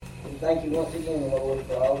thank you once again, Lord,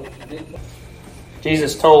 for all that you did.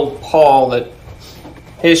 Jesus told Paul that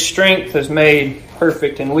his strength is made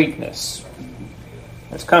perfect in weakness.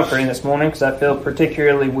 It's comforting this morning because I feel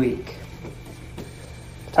particularly weak.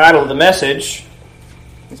 The title of the message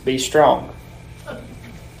is Be Strong.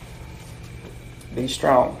 Be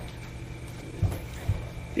strong.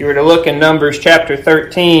 If you were to look in Numbers chapter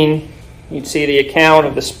 13, you'd see the account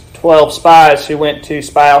of the 12 spies who went to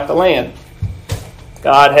spy out the land.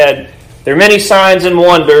 God had, through many signs and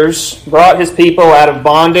wonders, brought his people out of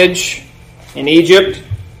bondage in Egypt.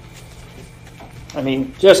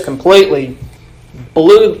 Just completely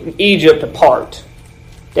blew Egypt apart.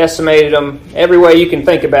 Decimated them every way you can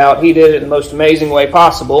think about. He did it in the most amazing way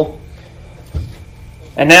possible.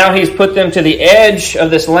 And now he's put them to the edge of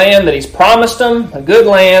this land that he's promised them, a good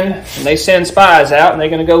land, and they send spies out, and they're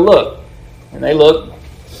going to go look. And they look,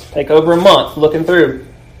 take over a month looking through,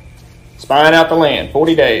 spying out the land,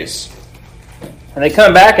 40 days. And they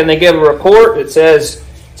come back and they give a report that says,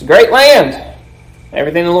 it's a great land.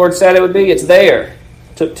 Everything the Lord said it would be, it's there.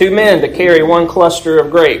 It took 2 men to carry 1 cluster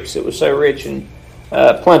of grapes. It was so rich and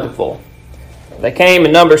plentiful. They came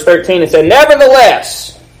in Numbers 13 and said,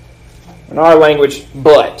 nevertheless, in our language,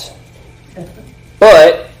 but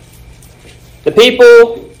the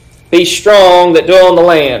people be strong that dwell in the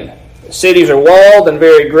land. The cities are walled and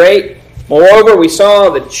very great. Moreover, we saw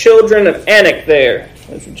the children of Anak there.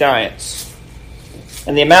 Those are giants.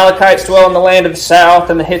 And the Amalekites dwell in the land of the south,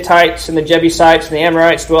 and the Hittites and the Jebusites and the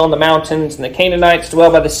Amorites dwell in the mountains, and the Canaanites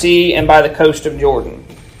dwell by the sea and by the coast of Jordan.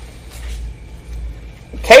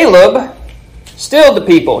 Caleb stilled the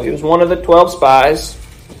people. He was one of the 12 spies.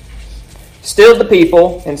 Stilled the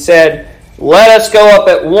people and said, let us go up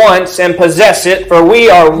at once and possess it, for we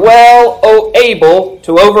are well able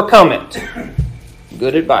to overcome it.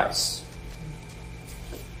 Good advice.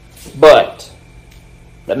 But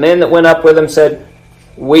the men that went up with him said,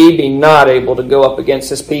 we be not able to go up against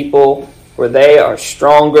this people, for they are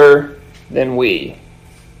stronger than we.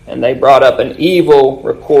 And they brought up an evil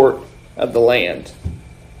report of the land.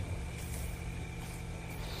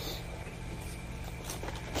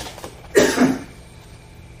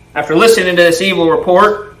 After listening to this evil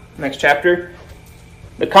report, next chapter,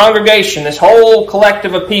 the congregation, this whole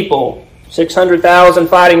collective of people, 600,000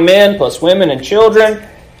 fighting men plus women and children,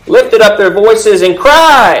 lifted up their voices and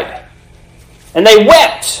cried. And they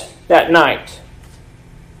wept that night.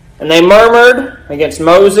 And they murmured against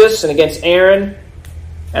Moses and against Aaron.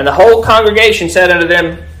 And the whole congregation said unto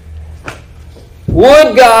them,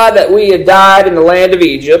 would God that we had died in the land of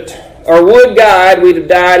Egypt, or would God we'd have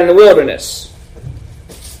died in the wilderness?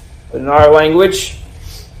 But in our language,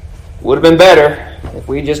 it would have been better if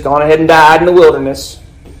we'd just gone ahead and died in the wilderness.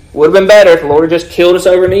 It would have been better if the Lord had just killed us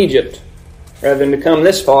over in Egypt, rather than to come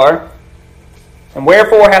this far. And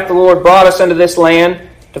wherefore hath the Lord brought us unto this land,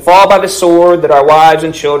 to fall by the sword, that our wives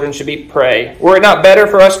and children should be prey? Were it not better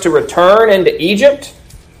for us to return into Egypt,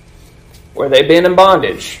 where they've been in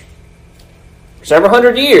bondage for several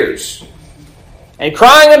hundred years, and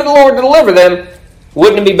crying unto the Lord to deliver them?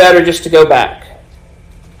 Wouldn't it be better just to go back?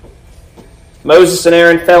 Moses and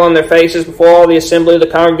Aaron fell on their faces before all the assembly of the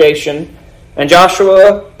congregation, and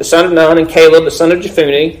Joshua the son of Nun and Caleb the son of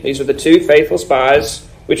Jephunneh, these are the 2 faithful spies,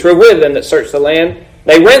 which were with them that searched the land,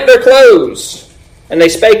 they rent their clothes, and they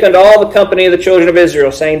spake unto all the company of the children of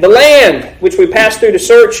Israel, saying, the land which we passed through to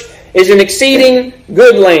search is an exceeding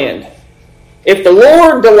good land. If the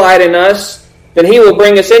Lord delight in us, then he will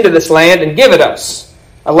bring us into this land and give it us,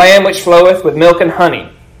 a land which floweth with milk and honey.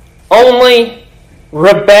 Only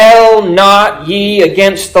rebel not ye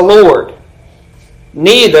against the Lord,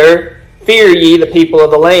 neither fear ye the people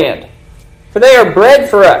of the land. For they are bread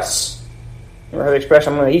for us. Remember the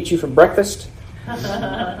expression, I'm going to eat you for breakfast?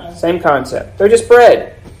 Same concept. They're just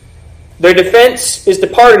bread. Their defense is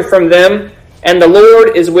departed from them, and the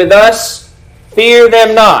Lord is with us. Fear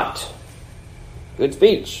them not. Good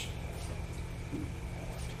speech.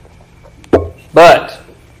 But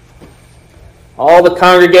all the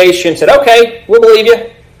congregation said, okay, we'll believe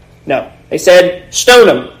you. No. They said, stone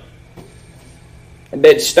them. And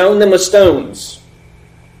they'd stone them with stones.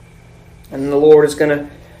 And the Lord is going to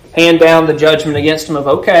hand down the judgment against them of,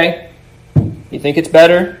 okay, you think it's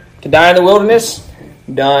better to die in the wilderness?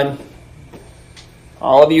 Done.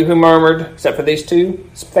 All of you who murmured, except for these 2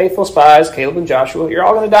 faithful spies, Caleb and Joshua, you're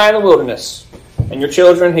all going to die in the wilderness. And your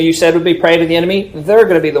children, who you said would be prey to the enemy, they're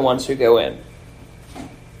going to be the ones who go in.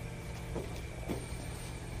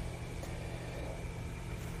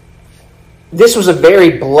 This was a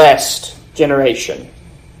very blessed generation.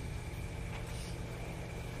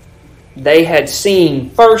 They had seen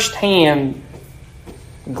firsthand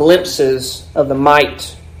glimpses of the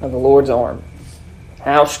might of the Lord's arm.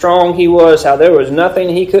 How strong He was, how there was nothing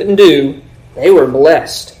He couldn't do. They were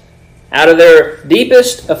blessed. Out of their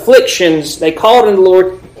deepest afflictions, they called on the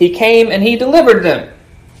Lord. He came and He delivered them.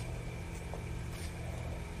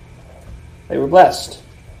 They were blessed.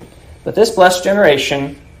 But this blessed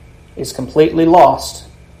generation is completely lost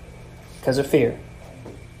because of fear.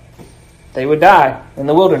 They would die in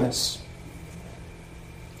the wilderness.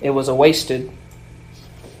 It was a wasted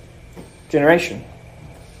generation.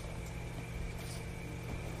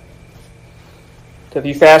 So if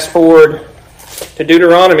you fast forward to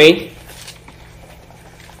Deuteronomy,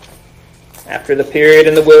 after the period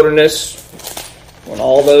in the wilderness, when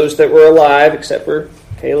all those that were alive, except for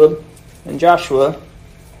Caleb and Joshua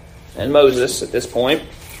and Moses at this point,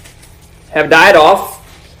 have died off,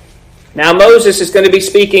 now Moses is going to be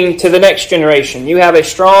speaking to the next generation. You have a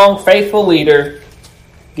strong, faithful leader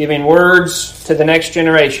giving words to the next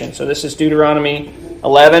generation. So this is Deuteronomy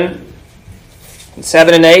 11,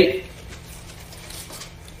 7 and 8.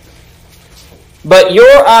 But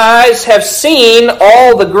your eyes have seen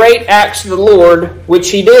all the great acts of the Lord which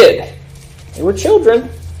He did. They were children,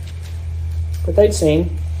 but they'd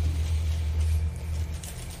seen.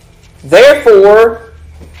 Therefore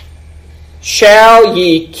shall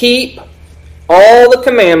ye keep all the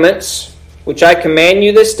commandments which I command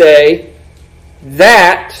you this day,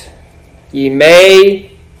 that ye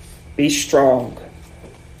may be strong,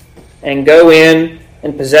 and go in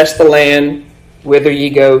and possess the land whither ye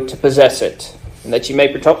go to possess it, and that ye may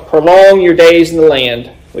prolong your days in the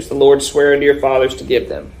land which the Lord sware unto your fathers to give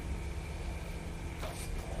them.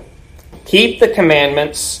 Keep the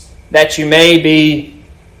commandments that you may be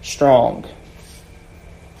strong.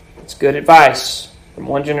 It's good advice from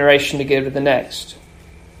one generation to give to the next.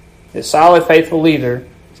 This solid, faithful leader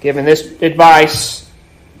is given this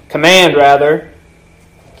command,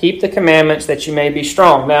 keep the commandments that you may be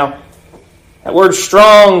strong. Now, that word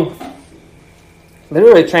strong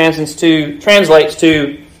literally translates to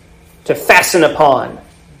fasten upon,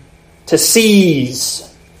 to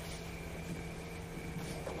seize.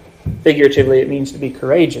 Figuratively, it means to be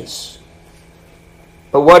courageous.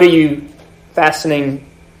 But what are you fastening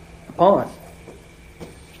upon?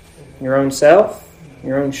 Your own self?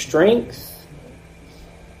 Your own strength?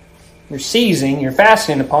 You're seizing, you're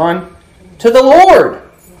fastening upon to the Lord.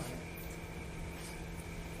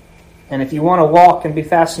 And if you want to walk and be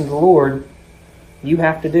fastened to the Lord, you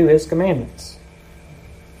have to do His commandments.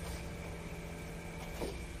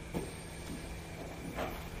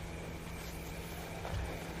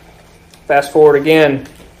 Fast forward again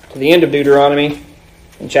to the end of Deuteronomy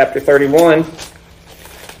in chapter 31.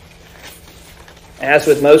 As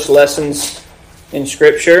with most lessons in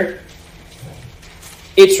Scripture,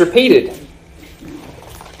 it's repeated.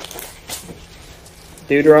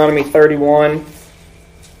 Deuteronomy 31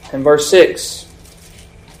 and verse 6.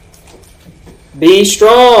 Be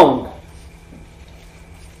strong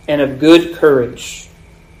and of good courage.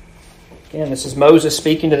 Again, this is Moses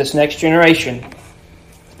speaking to this next generation.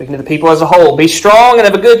 Speaking to the people as a whole. Be strong and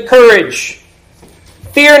of a good courage.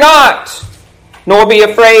 Fear not, nor be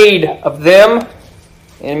afraid of them,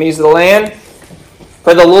 enemies of the land.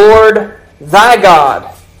 For the Lord thy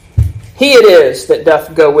God, He it is that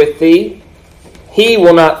doth go with thee. He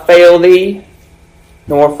will not fail thee,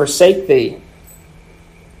 nor forsake thee.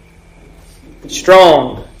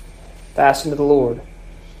 Strong, fastened to the Lord.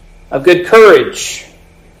 Of good courage.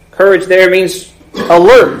 Courage there means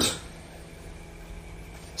alert,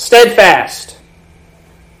 steadfast,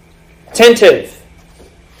 attentive.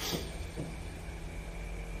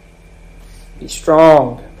 Be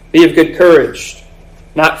strong. Be of good courage.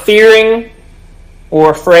 Not fearing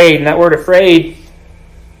or afraid. And that word afraid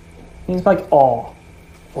means like awe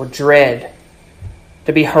or dread.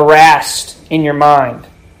 To be harassed in your mind.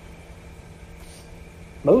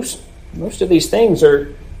 Most of these things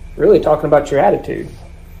are really talking about your attitude.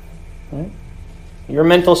 Right? Your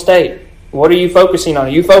mental state. What are you focusing on? Are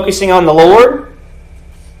you focusing on the Lord?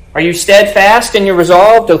 Are you steadfast in your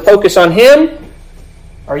resolve to focus on Him?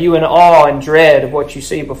 Are you in awe and dread of what you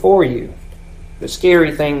see before you? The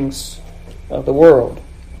scary things of the world.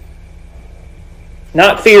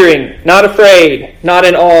 Not fearing, not afraid, not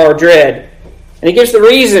in awe or dread. And He gives the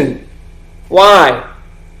reason why.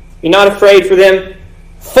 You're not afraid for them.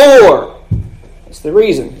 For. That's the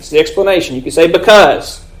reason. It's the explanation. You can say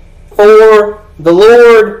because. For the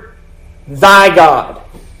Lord thy God.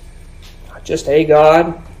 Not just a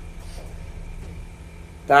God.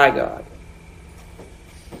 Thy God.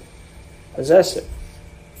 Possess it.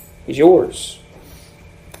 He's yours.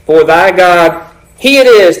 For thy God, He it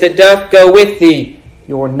is that doth go with thee.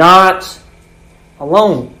 You're not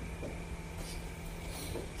alone.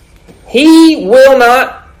 He will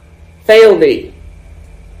not fail thee,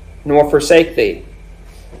 nor forsake thee.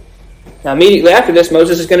 Now immediately after this,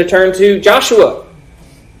 Moses is going to turn to Joshua,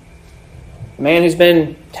 the man who's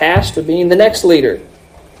been tasked with being the next leader.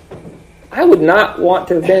 I would not want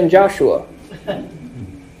to have been Joshua.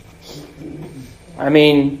 I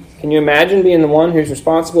mean, can you imagine being the one who's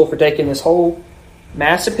responsible for taking this whole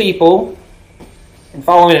mass of people and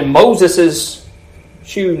following in Moses'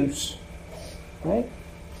 shoes? Right?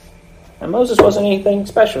 And Moses wasn't anything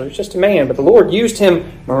special. He was just a man. But the Lord used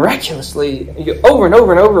him miraculously over and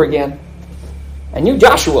over and over again. And you,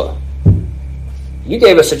 Joshua, you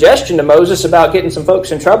gave a suggestion to Moses about getting some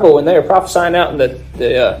folks in trouble when they were prophesying out in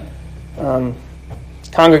the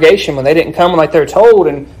congregation when they didn't come like they were told,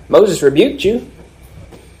 and Moses rebuked you.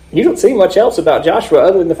 You don't see much else about Joshua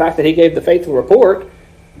other than the fact that he gave the faithful report.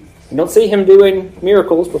 You don't see him doing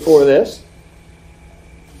miracles before this.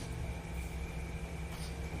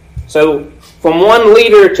 So, from one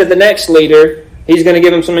leader to the next leader, he's going to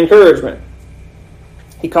give him some encouragement.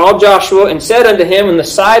 He called Joshua and said unto him in the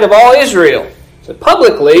sight of all Israel. So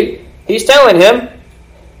publicly, he's telling him,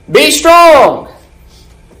 be strong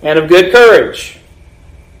and of good courage.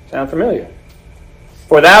 Sound familiar?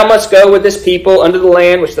 For thou must go with this people unto the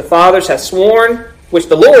land which the fathers have sworn, which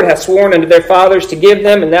the Lord hath sworn unto their fathers to give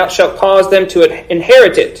them, and thou shalt cause them to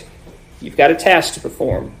inherit it. You've got a task to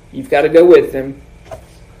perform. You've got to go with them.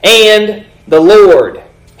 And the Lord,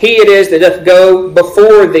 He it is that doth go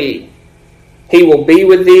before thee. He will be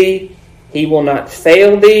with thee. He will not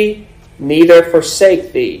fail thee, neither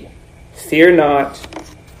forsake thee. Fear not,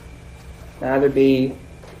 neither be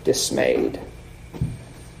dismayed.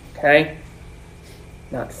 Okay?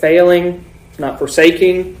 Not failing, not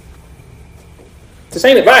forsaking. It's the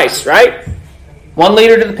same advice, right? One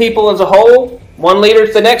leader to the people as a whole, one leader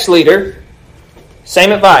to the next leader.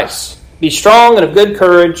 Same advice. Be strong and of good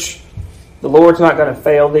courage. The Lord's not going to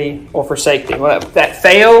fail thee or forsake thee. Well, that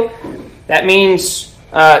fail, that means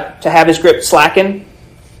to have his grip slacken,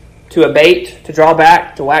 to abate, to draw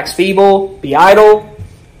back, to wax feeble, be idle.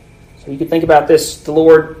 So you could think about this, the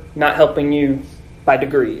Lord not helping you by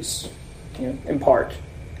degrees, in part.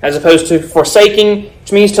 As opposed to forsaking,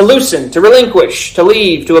 which means to loosen, to relinquish, to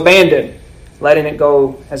leave, to abandon, letting it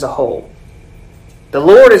go as a whole. The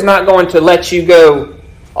Lord is not going to let you go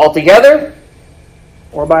altogether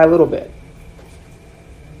or by a little bit.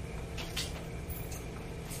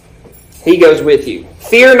 He goes with you.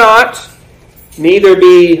 Fear not, neither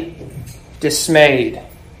be dismayed.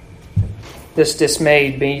 This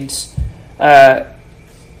dismayed means to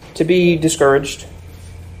be discouraged,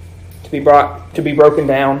 to be broken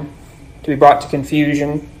down, to be brought to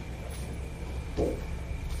confusion.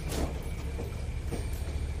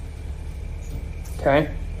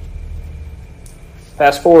 Okay?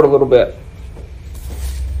 Fast forward a little bit.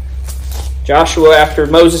 Joshua, after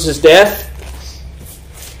Moses' death,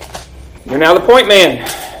 you're now the point man.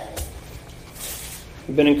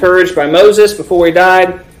 You've been encouraged by Moses before he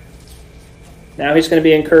died. Now he's going to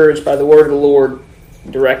be encouraged by the word of the Lord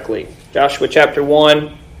directly. Joshua chapter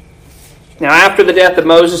 1. Now after the death of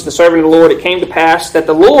Moses, the servant of the Lord, it came to pass that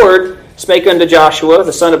the Lord spake unto Joshua,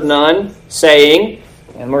 the son of Nun, saying,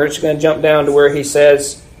 and we're just going to jump down to where he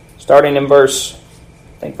says, starting in verse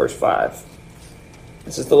 5.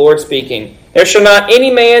 This is the Lord speaking. There shall not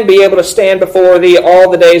any man be able to stand before thee all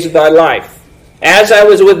the days of thy life. As I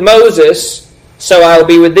was with Moses, so I will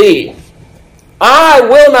be with thee. I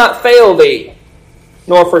will not fail thee,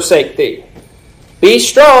 nor forsake thee. Be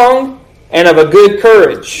strong and of a good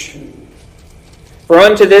courage. For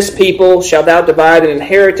unto this people shalt thou divide an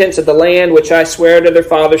inheritance of the land which I swear to their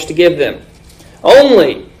fathers to give them.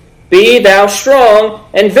 Only be thou strong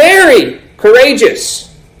and very courageous,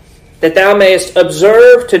 that thou mayest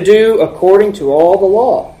observe to do according to all the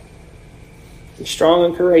law. Be strong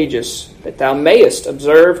and courageous, that thou mayest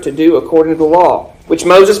observe to do according to the law, which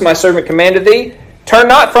Moses my servant commanded thee. Turn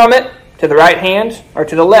not from it to the right hand or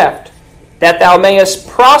to the left, that thou mayest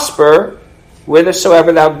prosper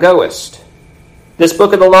whithersoever thou goest. This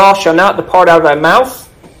book of the law shall not depart out of thy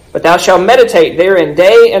mouth, but thou shalt meditate therein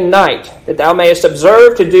day and night, that thou mayest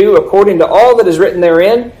observe to do according to all that is written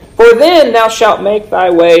therein. For then thou shalt make thy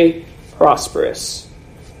way prosperous,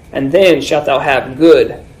 and then shalt thou have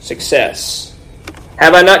good success.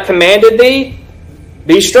 Have I not commanded thee?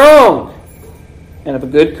 Be strong and of a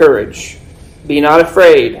good courage. Be not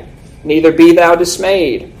afraid, neither be thou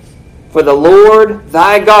dismayed. For the Lord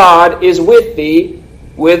thy God is with thee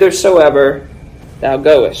whithersoever thou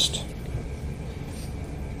goest.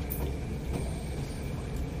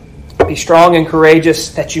 Be strong and courageous,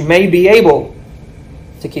 that you may be able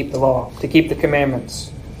to keep the law, to keep the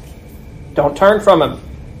commandments. Don't turn from them.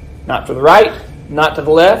 not to the right, not to the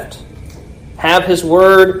left. Have His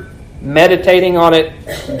Word, meditating on it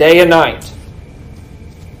day and night,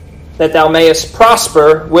 that thou mayest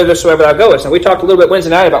prosper whithersoever thou goest. Now, we talked a little bit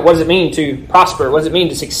Wednesday night about what does it mean to prosper, what does it mean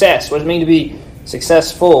to success, what does it mean to be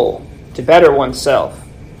successful, to better oneself.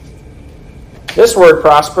 This word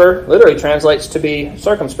prosper literally translates to be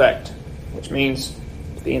circumspect, which means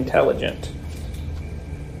to be intelligent.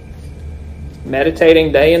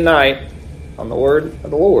 Meditating day and night on the word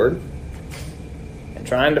of the Lord and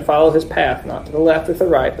trying to follow His path, not to the left or the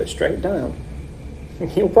right, but straight down.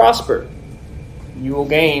 You'll prosper. You will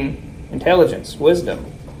gain intelligence, wisdom.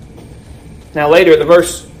 Now later, the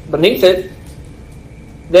verse beneath it,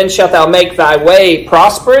 then shalt thou make thy way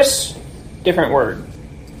prosperous. Different word.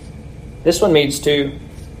 This one means to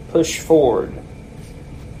push forward.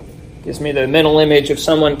 Gives me the mental image of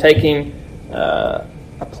someone taking a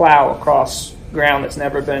plow across ground that's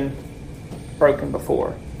never been broken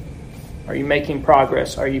before. Are you making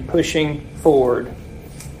progress? Are you pushing forward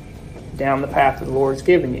down the path that the Lord's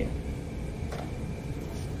given you?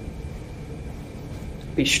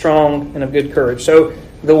 Be strong and of good courage. So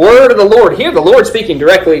the word of the Lord, here the Lord speaking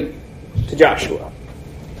directly to Joshua.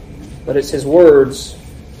 But it's His words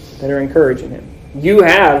that are encouraging him. You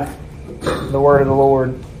have the word of the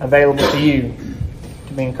Lord available to you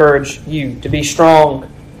to encourage you, to be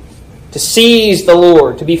strong, to seize the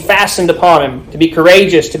Lord, to be fastened upon Him, to be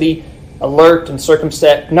courageous, to be alert and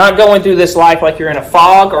circumspect, not going through this life like you're in a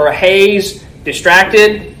fog or a haze,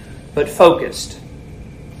 distracted, but focused.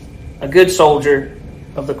 A good soldier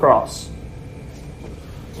of the cross.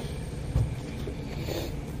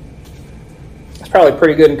 That's probably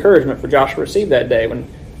pretty good encouragement for Joshua to receive that day when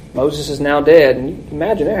Moses is now dead. And you can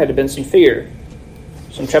imagine there had to have been some fear,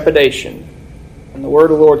 some trepidation. And the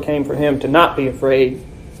word of the Lord came for him to not be afraid.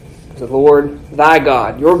 Because the Lord, thy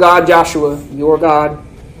God, your God, Joshua, your God,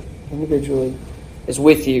 individually, is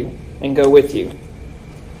with you and go with you.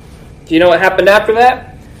 Do you know what happened after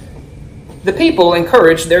that? The people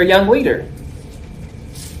encouraged their young leader.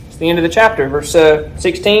 It's the end of the chapter, verse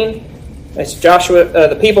 16. It's Joshua.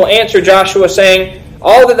 The people answered Joshua, saying,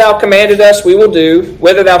 all that thou commanded us we will do.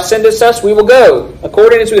 Whither thou sendest us we will go.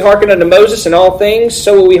 According as we hearken unto Moses in all things,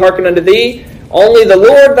 so will we hearken unto thee. Only the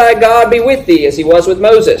Lord thy God be with thee, as He was with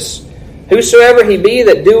Moses. Whosoever he be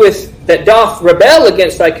that doth rebel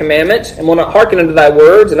against thy commandment, and will not hearken unto thy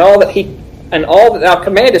words, and all that thou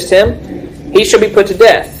commandest him, he shall be put to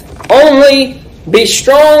death. Only be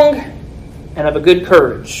strong and of a good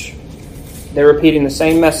courage. They're repeating the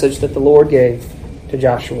same message that the Lord gave to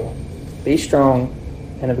Joshua. Be strong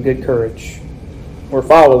and of a good courage. We're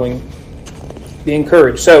following. Be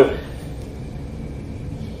encouraged. So,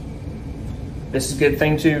 this is a good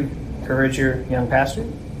thing to encourage your young pastor.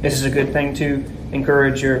 This is a good thing to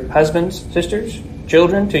encourage your husbands, sisters,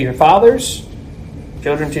 children to your fathers,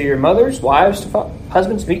 children to your mothers, wives to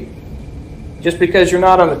husbands. Just because you're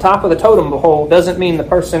not on the top of the totem pole doesn't mean the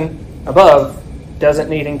person above doesn't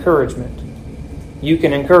need encouragement. You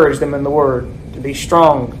can encourage them in the Word to be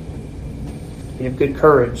strong, to be of good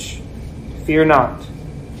courage, fear not.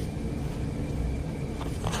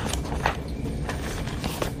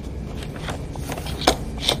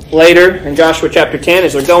 Later in Joshua chapter 10,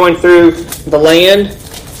 as they're going through the land,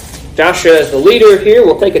 Joshua, as the leader here,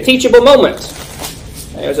 will take a teachable moment.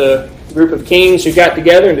 There's a group of kings who got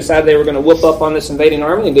together and decided they were going to whoop up on this invading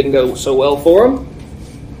army, and didn't go so well for them.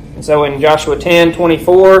 And so in Joshua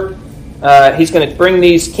 10:24, he's going to bring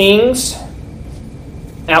these kings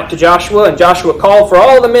out to Joshua, and Joshua called for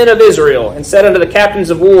all the men of Israel and said unto the captains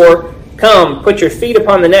of war, come, put your feet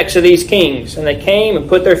upon the necks of these kings. And they came and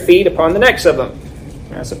put their feet upon the necks of them.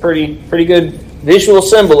 That's a pretty good visual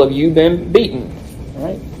symbol of you being beaten. All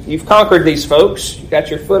right? You've conquered these folks. You've got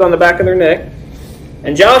your foot on the back of their neck.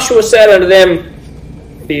 And Joshua said unto them,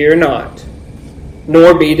 fear not,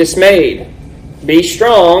 nor be dismayed. Be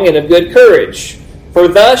strong and of good courage. For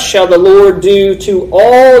thus shall the Lord do to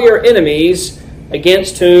all your enemies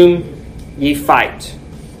against whom ye fight.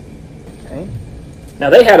 Okay? Now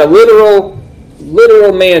they had a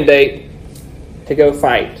literal mandate to go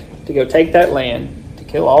fight, to go take that land, to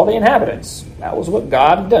kill all the inhabitants. That was what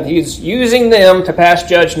God had done. He was using them to pass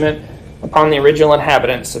judgment upon the original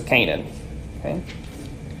inhabitants of Canaan. Okay?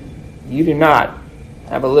 You do not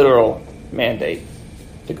have a literal mandate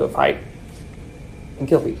to go fight and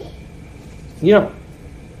kill people. You don't.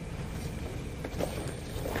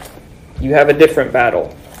 You have a different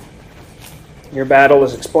battle. Your battle,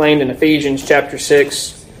 as explained in Ephesians chapter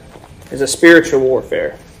 6, is a spiritual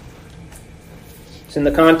warfare. It's in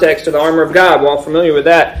the context of the armor of God. We're all familiar with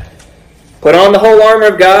that. Put on the whole armor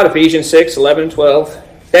of God, Ephesians 6, 11 and 12,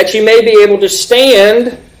 that ye may be able to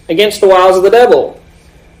stand against the wiles of the devil.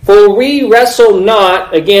 For we wrestle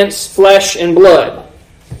not against flesh and blood.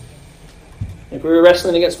 If we were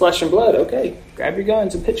wrestling against flesh and blood, okay, grab your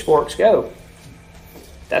guns and pitchforks, go.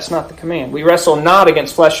 That's not the command. We wrestle not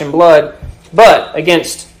against flesh and blood, but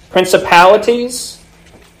against principalities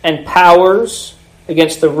and powers,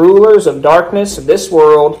 against the rulers of darkness of this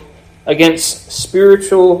world, against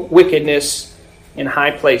spiritual wickedness in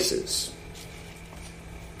high places.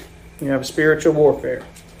 You have spiritual warfare.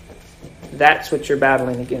 That's what you're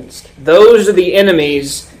battling against. Those are the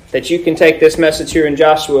enemies that you can take this message here in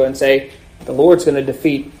Joshua and say, the Lord's going to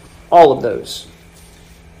defeat all of those.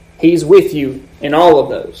 He's with you in all of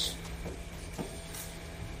those.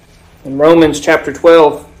 In Romans chapter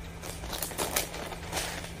 12,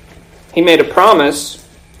 he made a promise,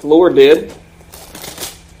 the Lord did,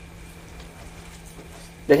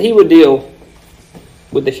 that he would deal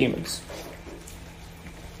with the humans.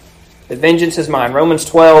 The vengeance is mine. Romans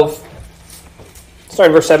 12,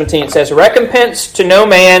 starting verse 17, it says, recompense to no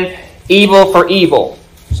man evil for evil.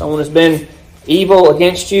 Someone has been evil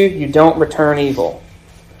against you, you don't return evil.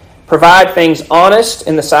 Provide things honest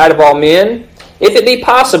in the sight of all men. If it be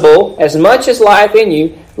possible, as much as lieth in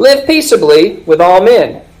you, live peaceably with all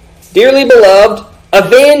men. Dearly beloved,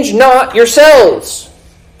 avenge not yourselves,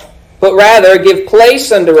 but rather give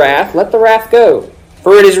place unto wrath. Let the wrath go.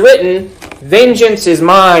 For it is written, vengeance is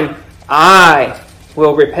mine, I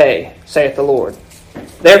will repay, saith the Lord.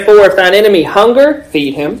 Therefore, if thine enemy hunger,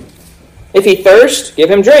 feed him. If he thirst, give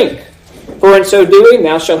him drink. For in so doing,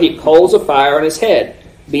 thou shalt heap coals of fire on his head.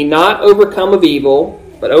 Be not overcome of evil,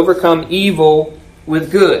 but overcome evil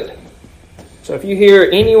with good. So if you hear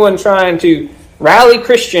anyone trying to rally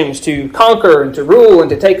Christians to conquer and to rule and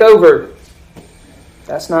to take over,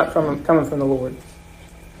 that's not coming from the Lord.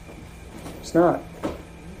 It's not.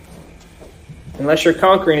 Unless you're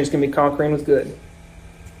conquering, it's going to be conquering with good.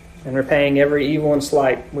 And repaying every evil and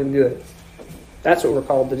slight with good. That's what we're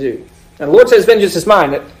called to do. And the Lord says, vengeance is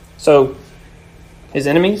mine. So, his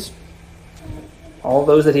enemies, all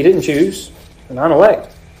those that he didn't choose, the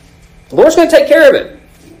non-elect, the Lord's going to take care of it.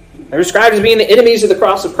 They're described as being the enemies of the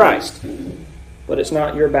cross of Christ. But it's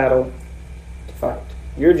not your battle to fight.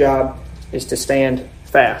 Your job is to stand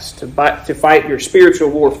fast, to fight your spiritual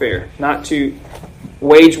warfare, not to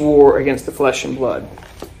wage war against the flesh and blood.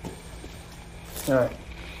 All right.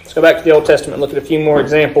 Let's go back to the Old Testament and look at a few more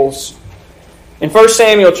examples. In 1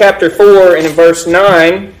 Samuel chapter 4 and in verse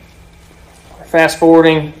 9, fast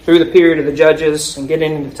forwarding through the period of the judges and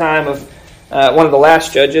getting into the time of one of the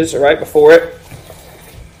last judges, or right before it,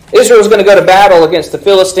 Israel was going to go to battle against the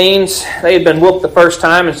Philistines. They had been whooped the first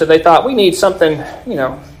time, and so they thought, we need something,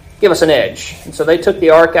 give us an edge. And so they took the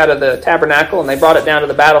ark out of the tabernacle and they brought it down to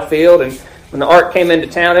the battlefield. And when the ark came into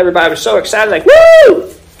town, everybody was so excited, like,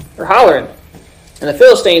 woo! They're hollering. And the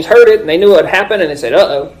Philistines heard it, and they knew what had happened, and they said,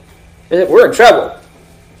 uh-oh, we're in trouble.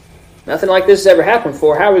 Nothing like this has ever happened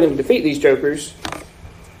before. How are we going to defeat these jokers?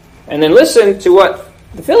 And then listen to what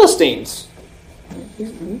the Philistines,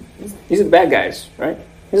 these are the bad guys, right?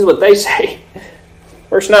 This is what they say.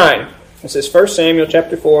 Verse 9. It says 1 Samuel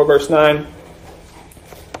chapter 4, verse 9.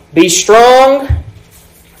 Be strong,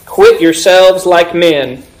 quit yourselves like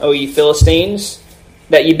men, O ye Philistines,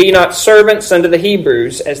 that ye be not servants unto the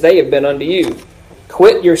Hebrews, as they have been unto you.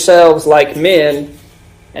 Quit yourselves like men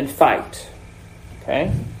and fight.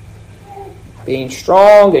 Okay? Being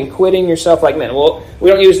strong and quitting yourself like men. Well, we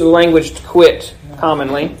don't use the language to quit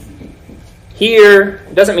commonly. Here,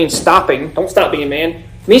 it doesn't mean stopping. Don't stop being a man.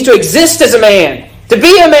 It means to exist as a man. To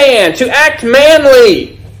be a man. To act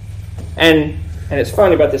manly. And it's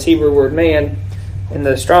funny about this Hebrew word man. In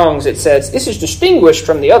the Strong's it says, this is distinguished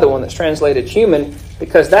from the other one that's translated human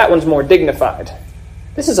because that one's more dignified.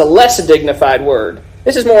 This is a less dignified word.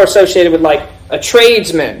 This is more associated with like a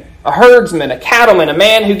tradesman, a herdsman, a cattleman, a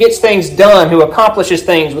man who gets things done, who accomplishes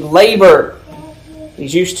things with labor.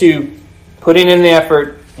 He's used to putting in the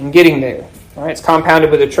effort and getting there. All right, it's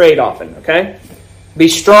compounded with a trade often, okay? Be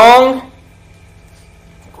strong,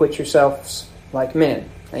 quit yourselves like men.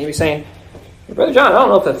 Now you'd be saying, Brother John, I don't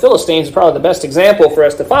know if the Philistines are probably the best example for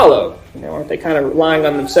us to follow. Aren't they kind of relying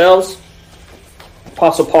on themselves?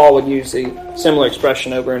 Apostle Paul would use a similar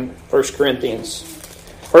expression over in 1 Corinthians.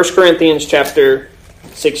 1 Corinthians chapter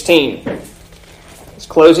 16. He's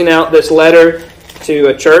closing out this letter to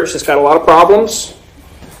a church that's got a lot of problems.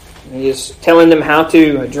 He is telling them how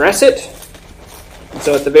to address it. And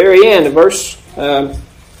so at the very end of 1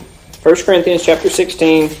 Corinthians chapter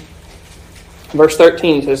 16, verse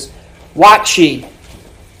 13 says, watch ye,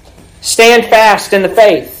 stand fast in the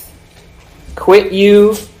faith, quit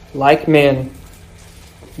you like men,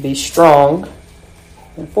 be strong.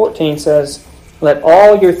 And 14 says, let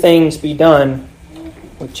all your things be done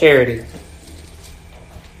with charity.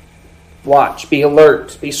 Watch, be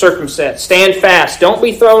alert, be circumspect, stand fast. Don't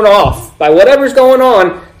be thrown off by whatever's going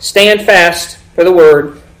on. Stand fast for the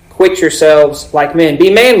word. Quit yourselves like men.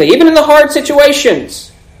 Be manly, even in the hard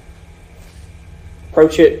situations.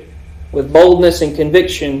 Approach it with boldness and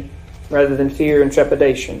conviction rather than fear and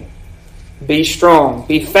trepidation. Be strong.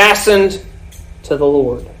 Be fastened to the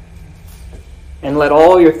Lord. And let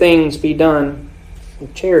all your things be done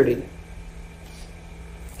with charity.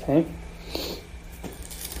 Okay?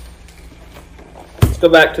 Let's go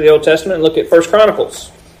back to the Old Testament and look at 1 Chronicles.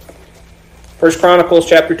 1 Chronicles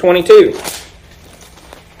chapter 22.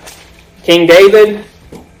 King David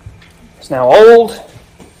is now old.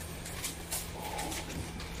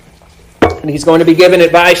 And he's going to be giving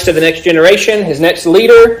advice to the next generation, his next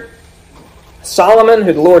leader, Solomon,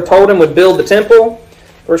 who the Lord told him would build the temple.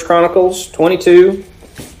 1 Chronicles 22.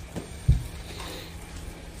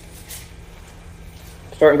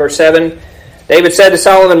 Starting verse 7. David said to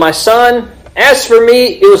Solomon, "My son, as for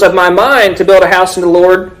me, it was of my mind to build a house unto the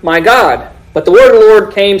Lord my God. But the word of the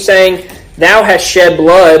Lord came, saying, Thou hast shed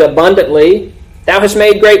blood abundantly. Thou hast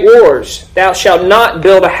made great wars. Thou shalt not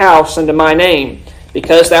build a house unto my name,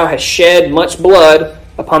 because thou hast shed much blood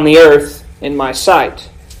upon the earth in my sight.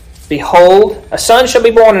 Behold, a son shall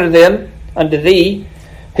be born unto thee,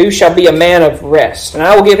 who shall be a man of rest. And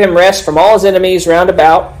I will give him rest from all his enemies round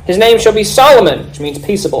about. His name shall be Solomon," which means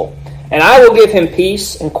peaceable. "And I will give him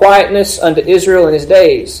peace and quietness unto Israel in his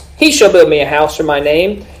days. He shall build me a house for my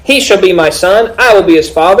name. He shall be my son. I will be his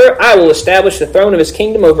father. I will establish the throne of his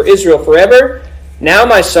kingdom over Israel forever. Now,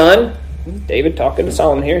 my son," David talking to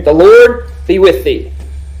Solomon here, "the Lord be with thee,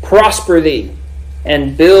 prosper thee,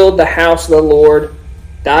 and build the house of the Lord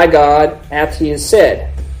thy God, as he has said."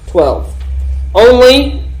 12.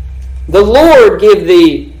 "Only the Lord give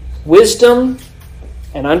thee wisdom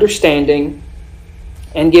and understanding,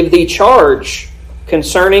 and give thee charge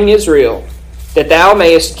concerning Israel, that thou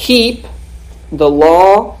mayest keep the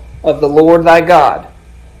law of the Lord thy God.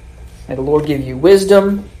 May the Lord give you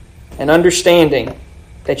wisdom and understanding,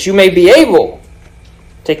 that you may be able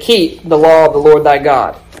to keep the law of the Lord thy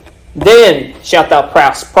God. Then shalt thou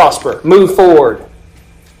prosper." Move forward.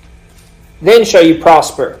 "Then shall you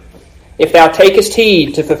prosper, if thou takest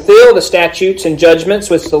heed to fulfill the statutes and judgments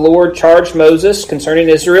which the Lord charged Moses concerning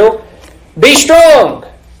Israel. Be strong,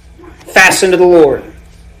 fasten to the Lord,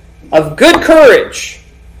 of good courage,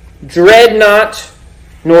 dread not,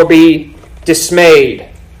 nor be dismayed."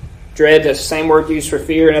 Dread is the same word used for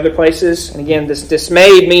fear in other places. And again, this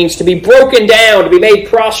dismayed means to be broken down, to be made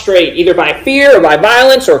prostrate, either by fear or by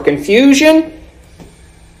violence or confusion.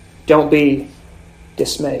 Don't be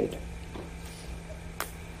dismayed.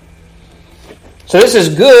 So this is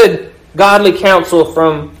good, godly counsel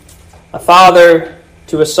from a father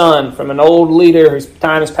to a son, from an old leader whose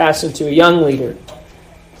time is passing to a young leader.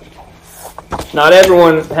 Not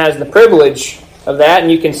everyone has the privilege of that,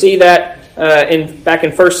 and you can see that back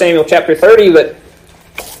in 1 Samuel chapter 30, but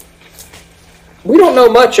we don't know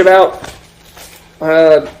much about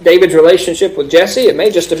David's relationship with Jesse. It may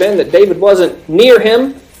just have been that David wasn't near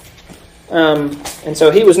him, and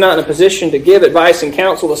so he was not in a position to give advice and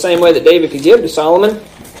counsel the same way that David could give to Solomon.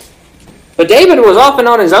 But David was often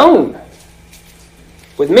on his own,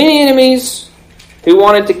 with many enemies who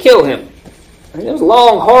wanted to kill him. And it was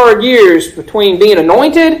long, hard years between being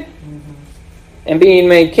anointed and being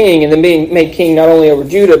made king, and then being made king not only over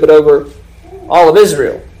Judah, but over all of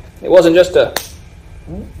Israel. It wasn't just a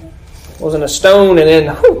stone and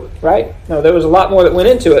then, right? No, there was a lot more that went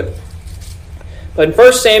into it. But in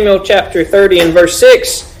 1 Samuel chapter 30 and verse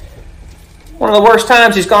 6, one of the worst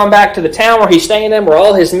times he's gone back to the town where he's staying in, where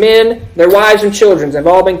all his men, their wives and children have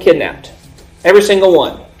all been kidnapped. Every single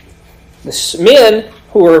one. The men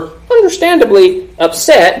who were understandably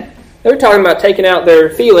upset, they were talking about taking out their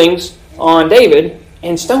feelings on David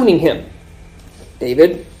and stoning him.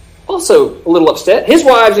 David, also a little upset. His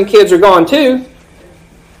wives and kids are gone too.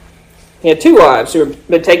 He had 2 wives who had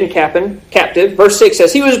been taken captive. Verse 6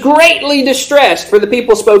 says, "He was greatly distressed, for the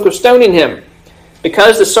people spoke of stoning him,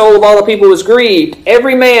 because the soul of all the people was grieved,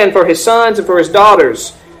 every man for his sons and for his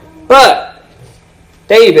daughters. But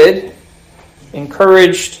David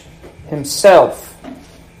encouraged himself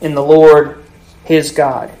in the Lord his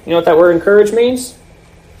God." You know what that word encourage means?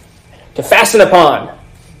 To fasten upon,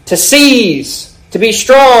 to seize, to be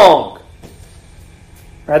strong.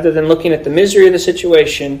 Rather than looking at the misery of the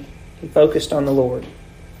situation, he focused on the Lord.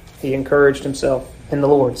 He encouraged himself in the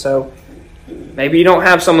Lord. So maybe you don't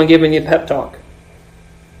have someone giving you a pep talk.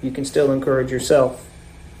 You can still encourage yourself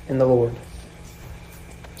in the Lord.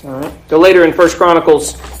 All right. Go later in 1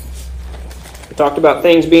 Chronicles We talked about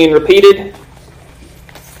things being repeated.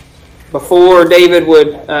 Before David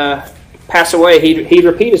would pass away, he'd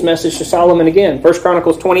repeat his message to Solomon again. 1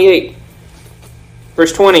 Chronicles 28,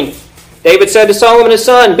 verse 20. David said to Solomon his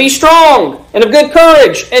son, "Be strong and of good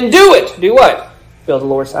courage, and do it." Do what? Build the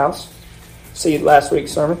Lord's house. See last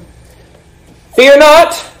week's sermon. "Fear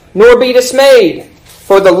not, nor be dismayed,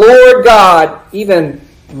 for the Lord God, even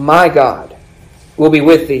my God, will be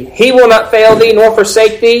with thee. He will not fail thee, nor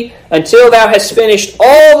forsake thee, until thou hast finished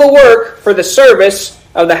all the work for the service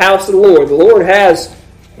of the house of the Lord." The Lord has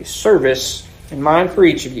a service in mind for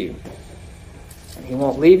each of you. And He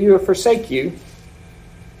won't leave you or forsake you.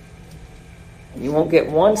 And you won't get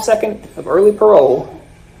 1 second of early parole.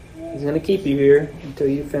 He's going to keep you here until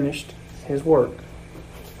you've finished His work.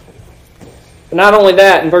 But not only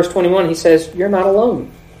that, in verse 21, He says, "You're not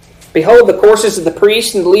alone. Behold, the courses of the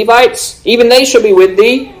priests and the Levites, even they shall be with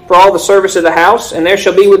thee for all the service of the house, and there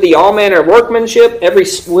shall be with thee all manner of workmanship, every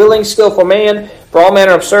willing, skillful man, for all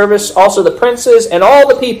manner of service. Also the princes and all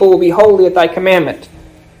the people will be holy at thy commandment."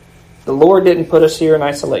 The Lord didn't put us here in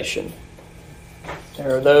isolation.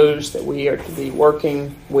 There are those that we are to be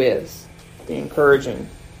working with, to be encouraging,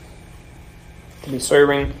 to be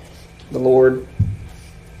serving the Lord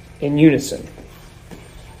in unison,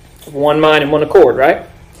 of one mind and one accord, right?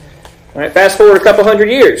 All right, fast forward a couple hundred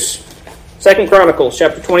years. 2 Chronicles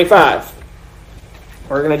chapter 25.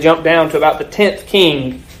 We're going to jump down to about the 10th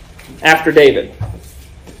king after David.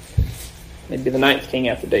 Maybe the 9th king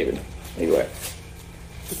after David. Anyway,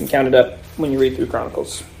 you can count it up when you read through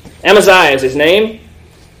Chronicles. Amaziah is his name.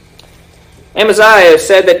 Amaziah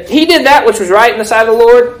said that he did that which was right in the sight of the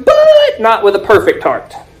Lord, but not with a perfect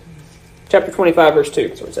heart. Chapter 25, verse 2.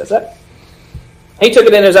 That's where it says that. He took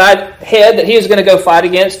it in his head that he was going to go fight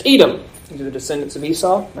against Edom. These are the descendants of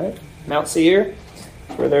Esau, right? Mount Seir,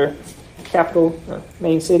 where their capital,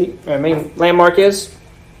 main city, main landmark is.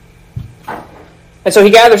 And so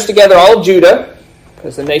he gathers together all Judah,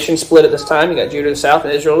 because the nation split at this time. You got Judah to the south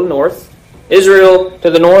and Israel to the north. Israel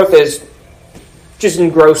to the north is just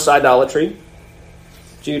in gross idolatry.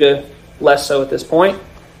 Judah less so at this point.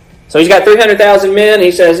 So he's got 300,000 men.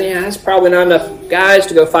 He says, that's probably not enough guys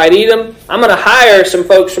to go fight Edom. I'm going to hire some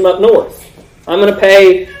folks from up north. I'm going to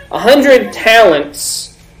pay 100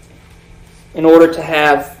 talents in order to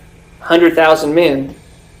have 100,000 men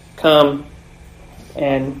come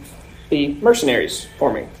and be mercenaries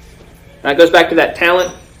for me. Now it goes back to that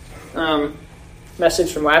talent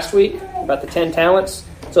message from last week about the 10 talents.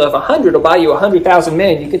 So if 100 will buy you 100,000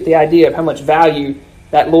 men, you get the idea of how much value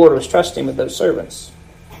that Lord was trusting with those servants.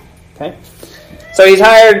 Okay? So he's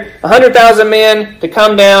hired 100,000 men to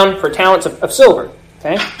come down for talents of silver.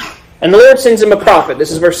 Okay? And the Lord sends him a prophet. This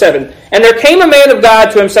is verse 7. "And there came a man of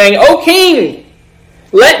God to him, saying, O king,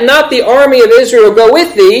 let not the army of Israel go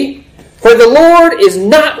with thee, for the Lord is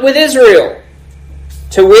not with Israel,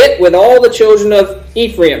 to wit, with all the children of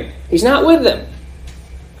Ephraim." He's not with them,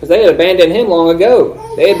 because they had abandoned him long ago.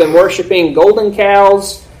 They had been worshiping golden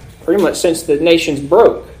cows pretty much since the nations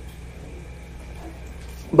broke.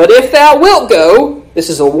 "But if thou wilt go," this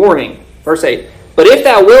is a warning, verse 8, "but if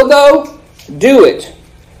thou wilt go, do it.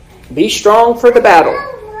 Be strong for the battle.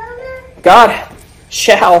 God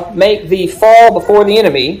shall make thee fall before the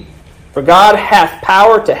enemy, for God hath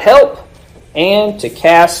power to help and to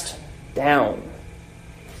cast down."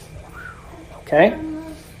 Okay?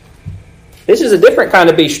 This is a different kind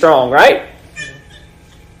of be strong, right?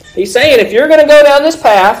 He's saying if you're going to go down this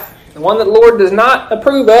path, the one that the Lord does not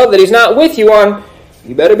approve of, that He's not with you on,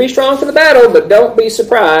 you better be strong for the battle, but don't be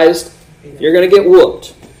surprised if you're going to get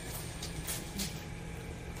whooped.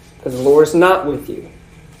 Because the Lord is not with you.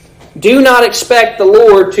 Do not expect the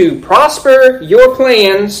Lord to prosper your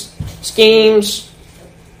plans, schemes,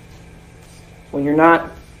 when you're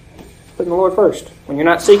not putting the Lord first, when you're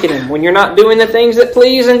not seeking Him, when you're not doing the things that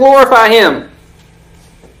please and glorify Him.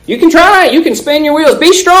 You can try, you can spin your wheels,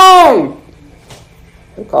 be strong.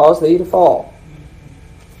 He'll cause thee to fall.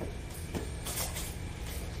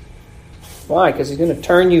 Why? Because He's going to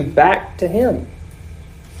turn you back to Him.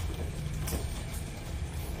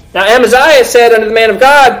 Now Amaziah said unto the man of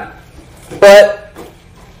God, "But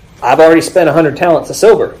I've already spent 100 talents of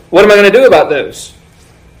silver. What am I going to do about those?"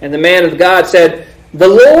 And the man of God said, "The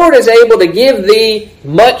Lord is able to give thee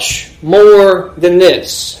much more than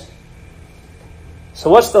this." So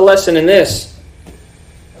what's the lesson in this?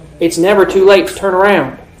 It's never too late to turn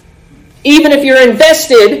around. Even if you're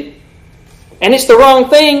invested and it's the wrong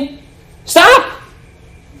thing, stop.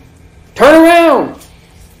 Turn around.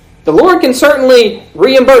 The Lord can certainly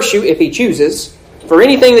reimburse you, if He chooses, for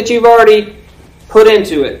anything that you've already put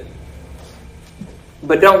into it.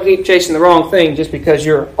 But don't keep chasing the wrong thing just because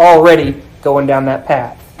you're already going down that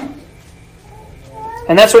path.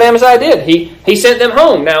 And that's what Amaziah did. He sent them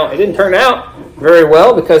home. Now, it didn't turn out very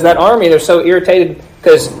well because that army, they're so irritated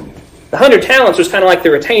because the 100 talents was kind of like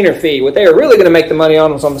the retainer fee. What they were really going to make the money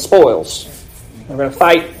on was on the spoils. They were going to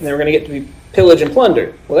fight and they were going to get to pillage and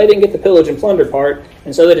plunder. Well, they didn't get the pillage and plunder part,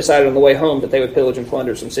 and so they decided on the way home that they would pillage and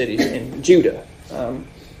plunder some cities in Judah.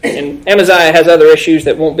 And Amaziah has other issues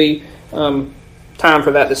that won't be time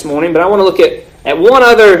for that this morning, but I want to look at one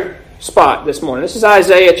other spot this morning. This is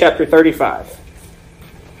Isaiah chapter 35.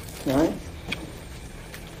 All right?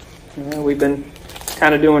 We've been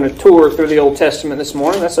kind of doing a tour through the Old Testament this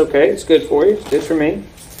morning. That's okay. It's good for you. It's good for me.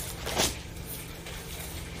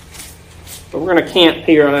 But we're going to camp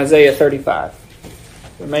here on Isaiah 35.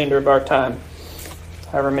 The remainder of our time.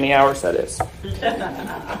 However many hours that is.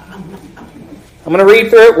 I'm going to read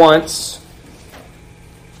through it once.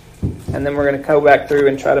 And then we're going to go back through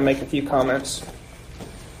and try to make a few comments.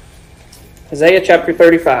 Isaiah chapter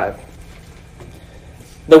 35.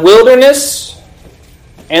 The wilderness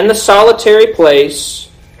and the solitary place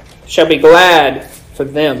shall be glad for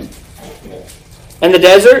them. And the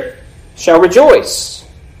desert shall rejoice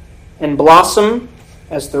and blossom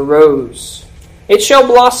as the rose. It shall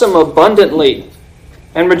blossom abundantly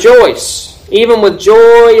and rejoice, even with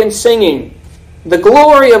joy and singing. The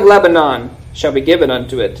glory of Lebanon shall be given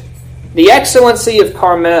unto it, the excellency of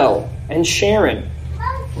Carmel and Sharon.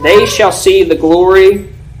 They shall see the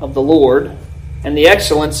glory of the Lord and the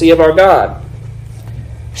excellency of our God.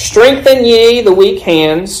 Strengthen ye the weak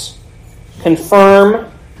hands,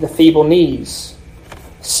 confirm the feeble knees.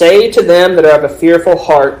 Say to them that are of a fearful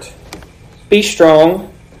heart, be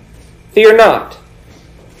strong, fear not.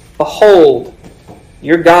 Behold,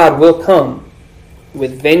 your God will come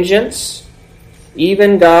with vengeance,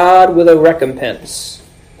 even God with a recompense.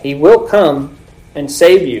 He will come and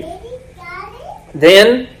save you.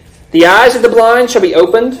 Then the eyes of the blind shall be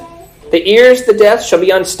opened, the ears of the deaf shall be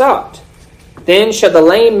unstopped. Then shall the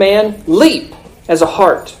lame man leap as a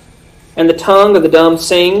hart, and the tongue of the dumb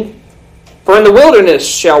sing. For in the wilderness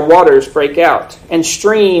shall waters break out, and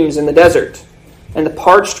streams in the desert. And the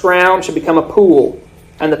parched ground shall become a pool,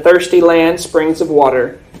 and the thirsty land springs of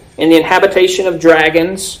water. In the habitation of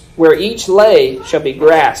dragons, where each lay shall be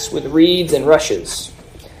grass with reeds and rushes.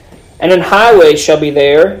 And an highway shall be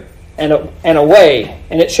there, and a way,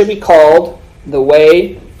 and it shall be called the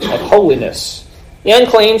way of holiness. The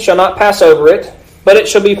unclean shall not pass over it, but it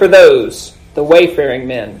shall be for those, the wayfaring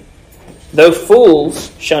men. Though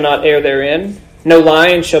fools shall not err therein, no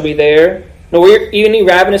lion shall be there, nor any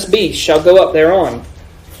ravenous beast shall go up thereon,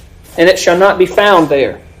 and it shall not be found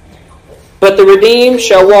there. But the redeemed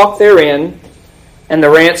shall walk therein, and the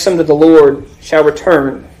ransomed of the Lord shall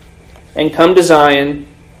return, and come to Zion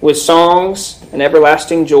with songs and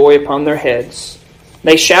everlasting joy upon their heads.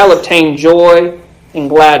 They shall obtain joy and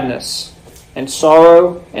gladness, and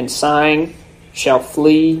sorrow and sighing shall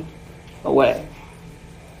flee away.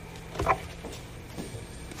 All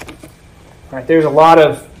right, there's a lot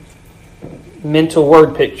of mental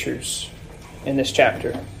word pictures in this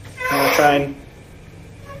chapter. I'm going to try and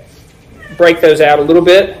break those out a little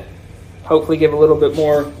bit, hopefully give a little bit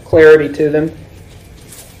more clarity to them.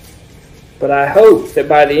 But I hope that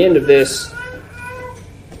by the end of this,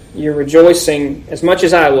 you're rejoicing as much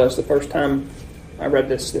as I was the first time I read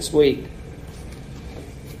this week.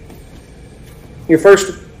 Your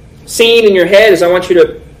first scene in your head is I want you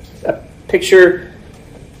to picture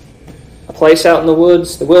a place out in the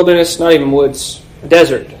woods, the wilderness, not even woods, a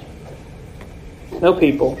desert. No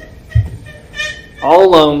people. All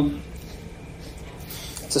alone.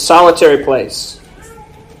 It's a solitary place.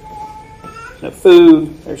 No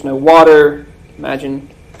food, there's no water. Imagine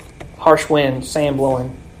harsh wind, sand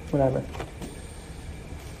blowing, whatever.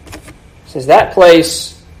 It says that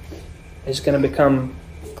place is going to become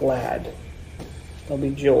glad. There'll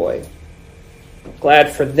be joy.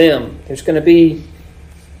 Glad for them. There's going to be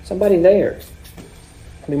somebody there.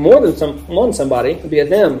 It'll be more than one somebody. It'll be a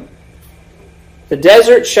them. The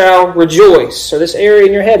desert shall rejoice. So this area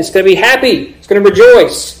in your head is going to be happy. It's going to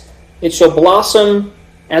rejoice. It shall blossom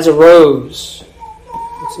as a rose.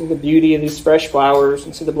 You see the beauty of these fresh flowers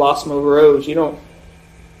and see the blossom of a rose. You don't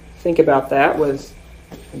think about that with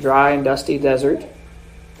a dry and dusty desert.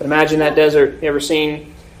 But imagine that desert. You ever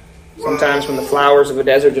seen sometimes when the flowers of a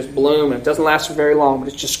desert just bloom and it doesn't last for very long, but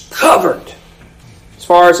it's just covered as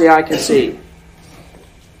far as the eye can see.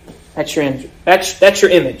 That's your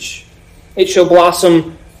image. It shall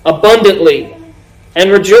blossom abundantly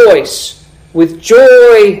and rejoice with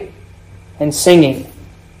joy and singing.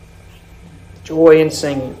 Joy and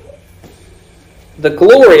singing. The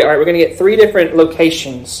glory, all right, we're going to get 3 different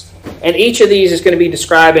locations And each of these is going to be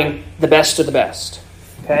describing the best of the best.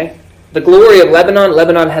 Okay? The glory of Lebanon.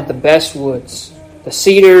 Lebanon had the best woods. The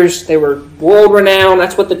cedars, they were world-renowned.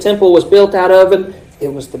 That's what the temple was built out of, and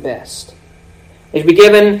it was the best. It be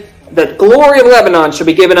given, the glory of Lebanon shall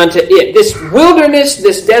be given unto it. This wilderness,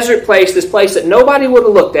 this desert place, this place that nobody would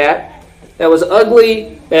have looked at, that was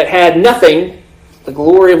ugly, that had nothing, the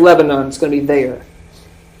glory of Lebanon is going to be there.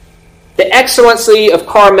 The excellency of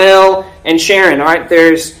Carmel and Sharon. All right,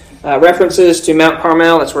 there's references to Mount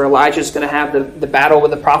Carmel. That's where Elijah is going to have the battle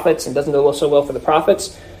with the prophets, and doesn't go so well for the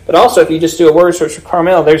prophets. But also, if you just do a word search for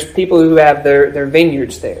Carmel, there's people who have their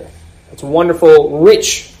vineyards there. It's a wonderful,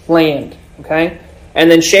 rich land. Okay, and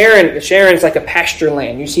then Sharon is like a pasture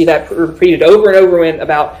land. You see that repeated over and over again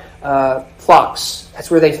about flocks.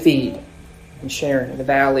 That's where they feed. In Sharon, in the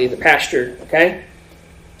valley, the pasture. Okay.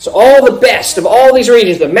 So all the best of all these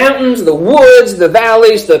regions, the mountains, the woods, the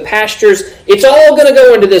valleys, the pastures, it's all going to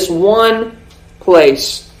go into this one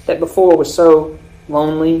place that before was so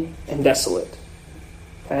lonely and desolate.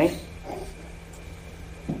 Okay?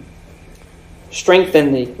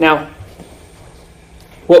 Strengthen thee. Now,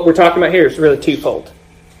 what we're talking about here is really twofold.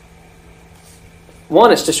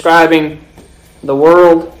 One is describing the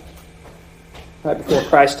world right before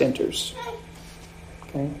Christ enters.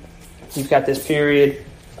 Okay? You've got this period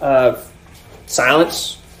of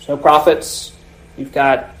silence. There's no prophets. You've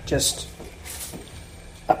got just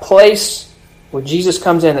a place where Jesus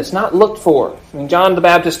comes in that's not looked for. I mean, John the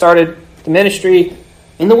Baptist started the ministry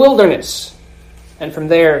in the wilderness. And from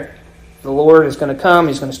there, the Lord is going to come.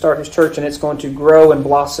 He's going to start His church, and it's going to grow and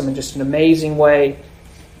blossom in just an amazing way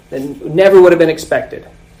that never would have been expected.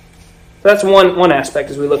 So that's one aspect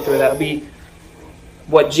as we look through that. That would be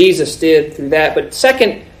what Jesus did through that. But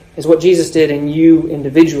second is what Jesus did in you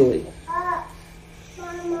individually.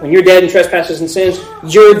 When you're dead in trespasses and sins,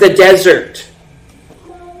 you're the desert.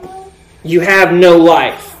 You have no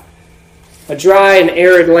life. A dry and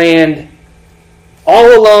arid land,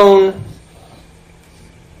 all alone.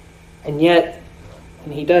 And yet,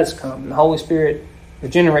 when He does come, the Holy Spirit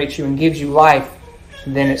regenerates you and gives you life,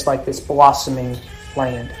 and then it's like this blossoming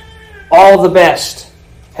land. All the best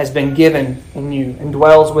has been given in you and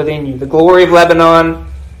dwells within you. The glory of Lebanon,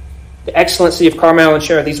 the excellency of Carmel and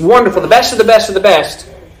Sharon, these wonderful, the best of the best of the best,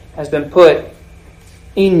 has been put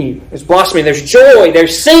in you. There's blossoming, there's joy,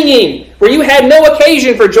 there's singing, where you had no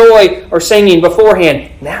occasion for joy or singing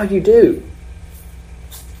beforehand. Now you do.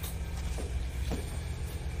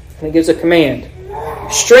 And it gives a command.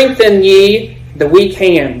 Strengthen ye the weak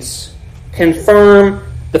hands.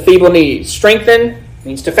 Confirm the feeble knees. Strengthen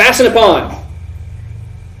means to fasten upon.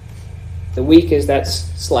 The weak is that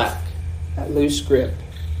slack, that loose grip.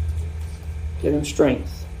 Give them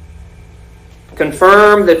strength.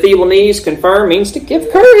 Confirm the feeble knees. Confirm means to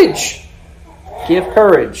give courage. Give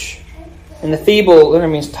courage. And the feeble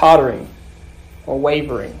literally means tottering or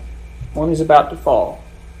wavering. One who's about to fall.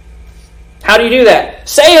 How do you do that?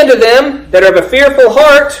 Say unto them that are of a fearful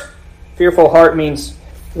heart. Fearful heart means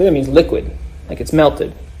liquid, like it's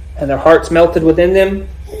melted. And their heart's melted within them.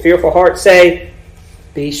 The fearful heart say,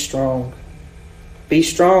 be strong. Be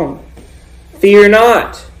strong. Fear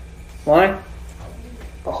not. Why?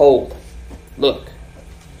 Behold, look,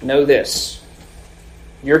 know this.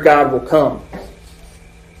 Your God will come.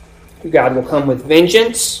 Your God will come with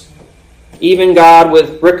vengeance, even God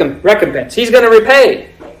with recompense. He's going to repay.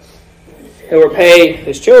 He'll repay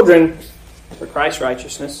His children for Christ's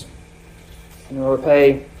righteousness, and He'll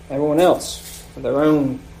repay everyone else for their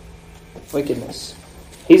own wickedness.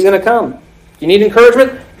 He's going to come. You need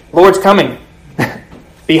encouragement? The Lord's coming.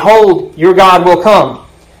 Behold, your God will come.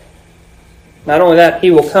 Not only that,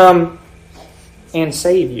 He will come and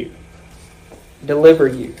save you, deliver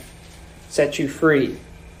you, set you free.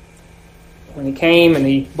 When He came and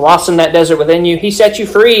He blossomed that desert within you, He set you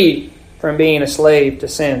free from being a slave to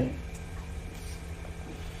sin.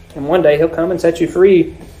 And one day He'll come and set you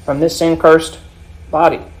free from this sin-cursed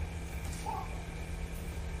body.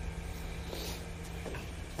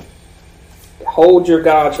 Behold, your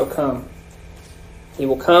God shall come. He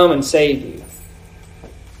will come and save you.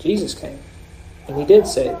 Jesus came. And He did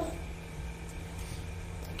save.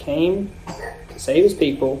 He came to save His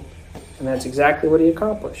people, and that's exactly what He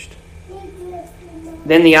accomplished.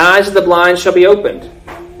 Then the eyes of the blind shall be opened,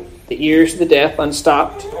 the ears of the deaf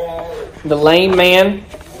unstopped. The lame man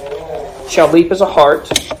shall leap as a hart,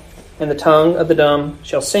 and the tongue of the dumb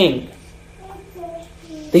shall sing.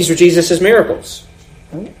 These were Jesus' miracles.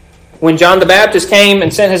 When John the Baptist came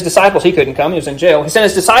and sent his disciples, he couldn't come, he was in jail. He sent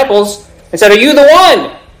his disciples and said, "Are you the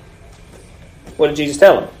one?" What did Jesus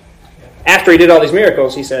tell him? After He did all these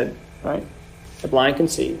miracles, He said, right, the blind can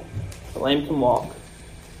see, the lame can walk,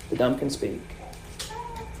 The dumb can speak.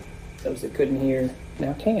 Those that couldn't hear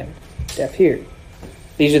now can. Deaf hear.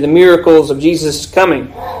 These are the miracles of Jesus'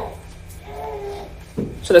 coming.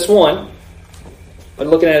 So that's one. But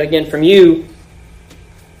looking at it again from you,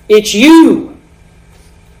 it's you.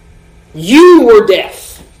 You were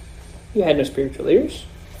deaf. You had no spiritual ears.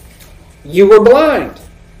 You were blind.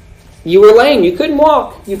 You were lame. You couldn't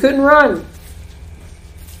walk. You couldn't run.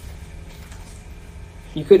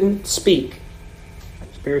 You couldn't speak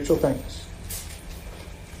spiritual things.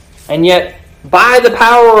 And yet, by the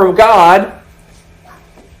power of God,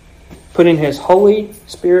 putting His Holy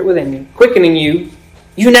Spirit within you, quickening you,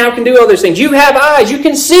 you now can do all those things. You have eyes. You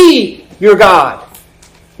can see your God.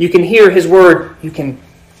 You can hear His Word. You can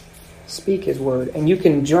speak His Word. And you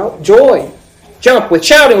can jump with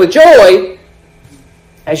shouting with joy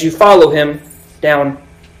as you follow Him down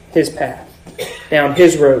His path, down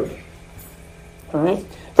His road. All right?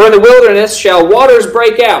 For in the wilderness shall waters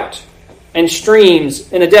break out and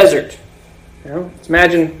streams in a desert. Let's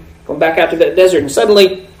imagine going back out to that desert and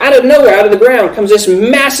suddenly, out of nowhere, out of the ground, comes this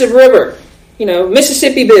massive river.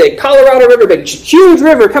 Mississippi big, Colorado River big, huge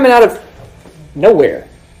river coming out of nowhere.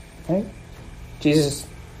 Right? Jesus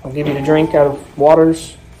will give you to drink out of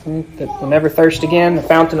waters that will never thirst again, the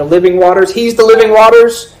fountain of living waters. He's the living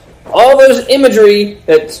waters. All those imagery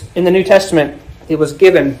that's in the New Testament, it was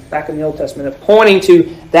given back in the Old Testament, pointing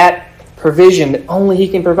to that provision that only He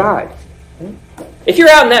can provide. If you're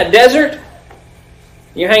out in that desert,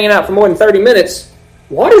 you're hanging out for more than 30 minutes,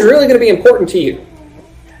 water's really going to be important to you.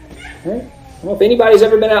 Right? Well, if anybody's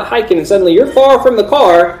ever been out hiking and suddenly you're far from the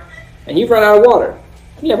car and you've run out of water,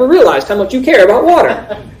 you never realized how much you care about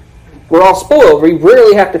water. We're all spoiled. We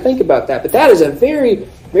rarely have to think about that. But that is a very,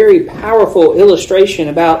 very powerful illustration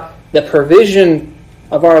about the provision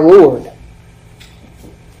of our Lord.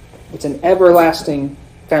 It's an everlasting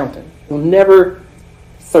fountain. You'll never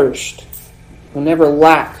thirst. You'll never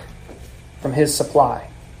lack from His supply.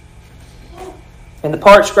 And the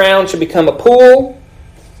parched ground shall become a pool,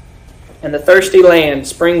 and the thirsty land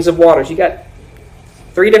springs of waters. You got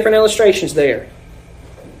 3 different illustrations there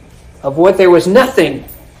of what there was nothing.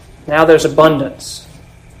 Now there's abundance.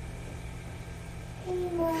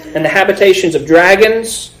 And the habitations of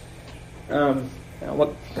dragons.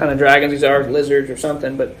 What kind of dragons these are, lizards or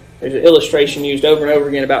something, but there's an illustration used over and over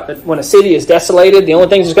again about that when a city is desolated, the only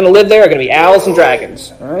things that's going to live there are going to be owls and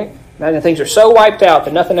dragons. All right? Imagine things are so wiped out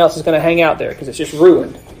that nothing else is going to hang out there because it's just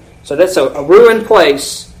ruined. So that's a ruined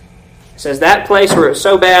place. It says that place where it's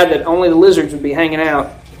so bad that only the lizards would be hanging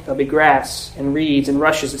out. There'll be grass and reeds and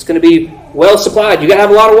rushes. It's going to be well supplied. You've got to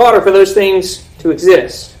have a lot of water for those things to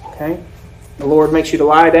exist. Okay? The Lord makes you to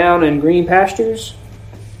lie down in green pastures.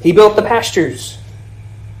 He built the pastures.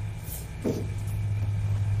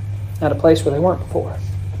 Not a place where they weren't before.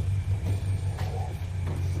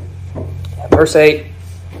 Verse 8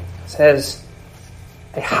 says,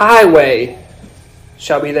 a highway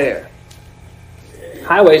shall be there.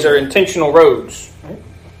 Highways are intentional roads. Right?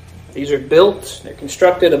 These are built, they're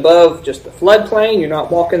constructed above just the floodplain. You're not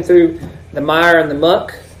walking through the mire and the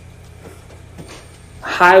muck. A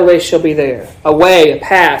highway shall be there. A way, a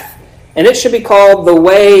path. And it should be called the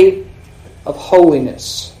way of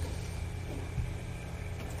holiness.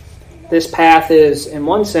 This path is, in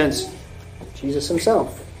one sense, Jesus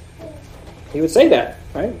Himself. He would say that,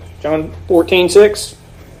 right? John 14:6.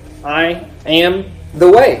 I am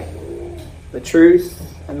the way, the truth,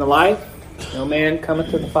 and the life. No man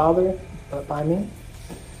cometh to the Father but by me.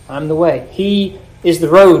 I'm the way. He is the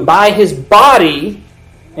road. By His body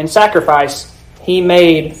and sacrifice, He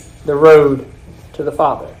made the road to the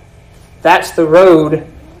Father. That's the road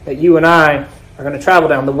that you and I are going to travel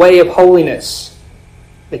down, the way of holiness.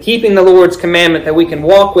 The keeping the Lord's commandment that we can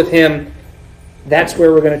walk with Him, that's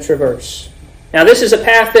where we're going to traverse. Now this is a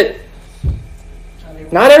path that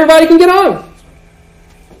not everybody can get on.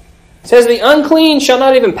 It says the unclean shall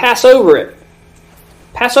not even pass over it.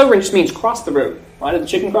 Pass over just means cross the road. Why did the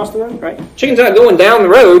chicken cross the road? Right? Chicken's not going down the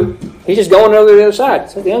road. He's just going over to the other side.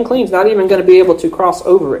 So the unclean's not even going to be able to cross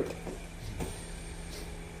over it.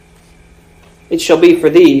 It shall be for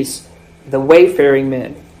these, the wayfaring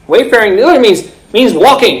men. Wayfaring literally means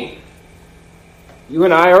walking. You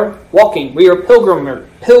and I are walking. We are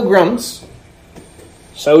pilgrims,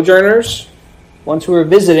 sojourners, ones who are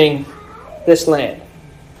visiting this land.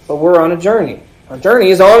 But we're on a journey. Our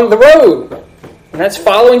journey is on the road. And that's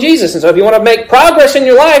following Jesus. And so if you want to make progress in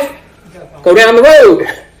your life, go down the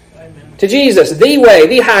road to Jesus. The way,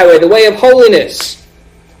 the highway, the way of holiness.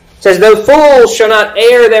 It says, though fools shall not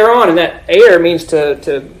err thereon. And that err means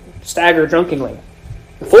to stagger drunkenly.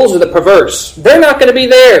 The fools are the perverse. They're not going to be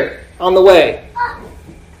there on the way.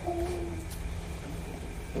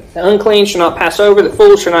 The unclean shall not pass over, the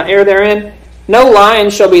fool shall not err therein. No lion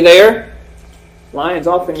shall be there. Lion's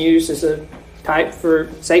often used as a type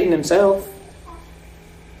for Satan himself.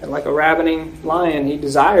 And like a ravening lion, he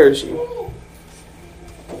desires you.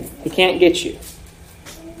 He can't get you.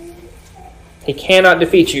 He cannot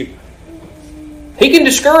defeat you. He can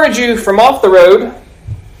discourage you from off the road.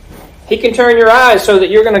 He can turn your eyes so that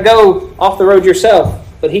you're going to go off the road yourself.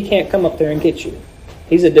 But he can't come up there and get you.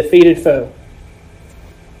 He's a defeated foe.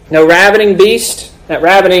 No ravening beast. That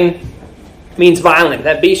ravening means violent.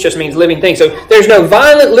 That beast just means living thing. So there's no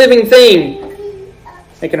violent living thing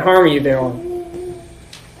that can harm you thereon.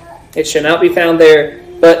 It shall not be found there,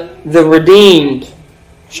 but the redeemed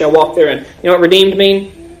shall walk therein. You know what redeemed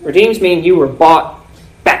mean? Redeemed mean you were bought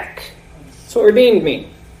back. That's what redeemed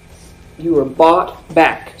mean. You were bought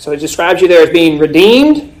back. So it describes you there as being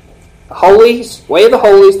redeemed, the holies, way of the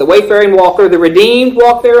holies, the wayfaring walker, the redeemed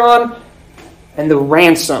walk thereon, and the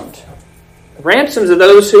ransomed. The ransoms are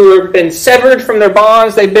those who have been severed from their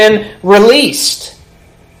bonds. They've been released.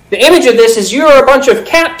 The image of this is you're a bunch of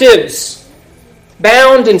captives,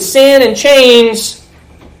 bound in sin and chains,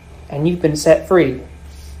 and you've been set free.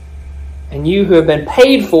 And you who have been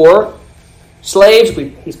paid for, slaves,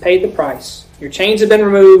 he's paid the price. Your chains have been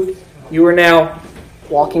removed. You are now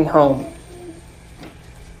walking home.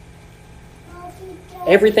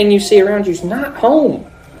 Everything you see around you is not home.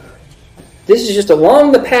 This is just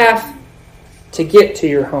along the path to get to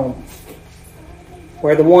your home,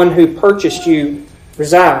 where the one who purchased you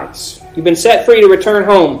resides. You've been set free to return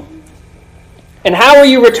home. And how are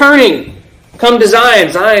you returning? Come to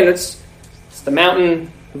Zion. Zion, it's the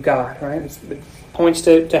mountain of God, right? It points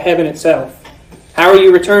to heaven itself. How are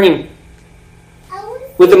you returning?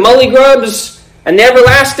 With the mully grubs and the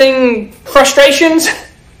everlasting frustrations?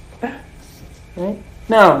 Right?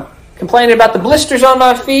 No. Complaining about the blisters on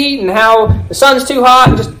my feet and how the sun's too hot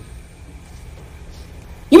and just...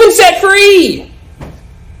 You've been set free!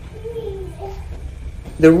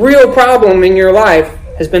 The real problem in your life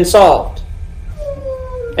has been solved.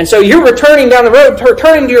 And so you're returning down the road,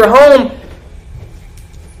 returning to your home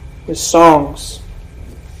with songs.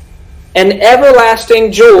 And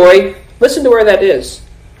everlasting joy, listen to where that is,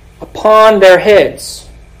 upon their heads.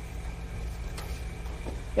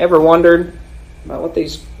 Ever wondered about what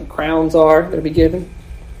these crowns are that will be given?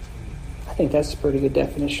 I think that's a pretty good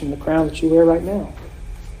definition of the crown that you wear right now.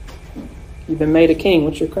 You've been made a king.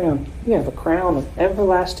 What's your crown? You have a crown of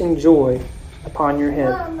everlasting joy upon your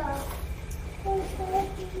head.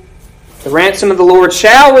 The ransom of the Lord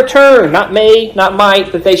shall return, not may, not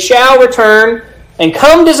might, but they shall return and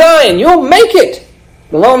come to Zion. You'll make it.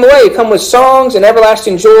 Along the way, come with songs and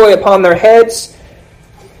everlasting joy upon their heads.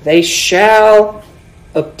 They shall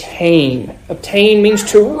obtain. Obtain means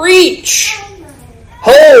to reach,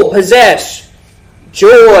 hold, possess,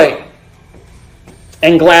 joy,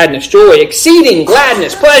 and gladness. Joy, exceeding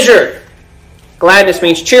gladness, pleasure. Gladness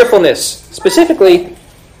means cheerfulness. Specifically,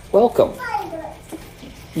 welcome.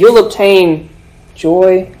 You'll obtain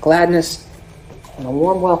joy, gladness, and a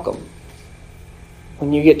warm welcome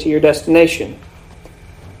when you get to your destination.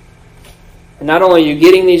 And not only are you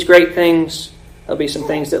getting these great things, there'll be some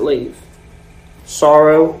things that leave.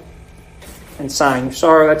 Sorrow and sighing.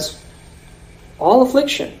 Sorrow, that's all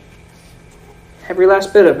affliction. Every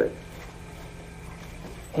last bit of it.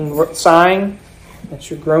 And sighing, that's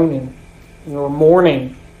your groaning. Your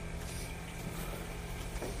mourning.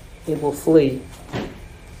 It will flee.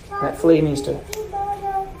 That flee means to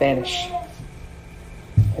vanish.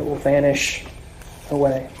 It will vanish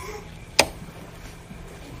away.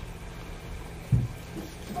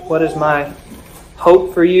 What is my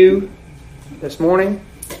hope for you this morning?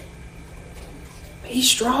 Be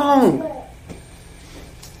strong.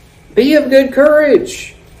 Be of good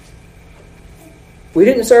courage. We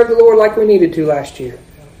didn't serve the Lord like we needed to last year.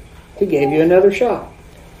 He gave you another shot.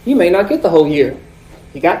 You may not get the whole year.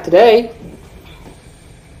 You got today.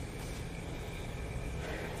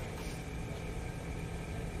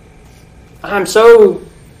 I'm so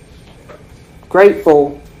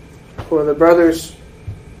grateful for the brothers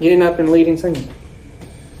getting up and leading singing.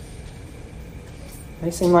 They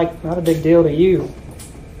seem like not a big deal to you.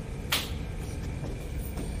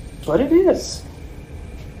 But it is.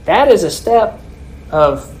 That is a step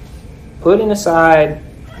of putting aside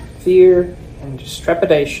fear and just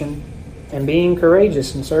trepidation and being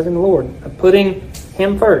courageous and serving the Lord. Of putting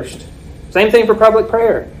Him first. Same thing for public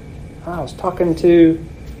prayer. I was talking to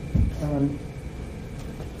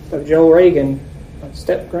Joel Reagan, my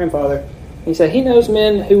step-grandfather. He said he knows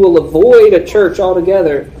men who will avoid a church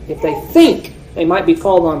altogether if they think they might be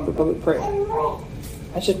called on for public prayer.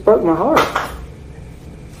 That just broke my heart.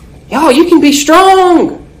 Y'all, you can be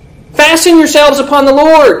strong. Fasten yourselves upon the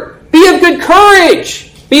Lord. Be of good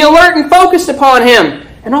courage. Be alert and focused upon Him.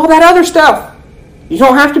 And all that other stuff. You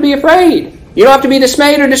don't have to be afraid. You don't have to be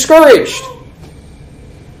dismayed or discouraged.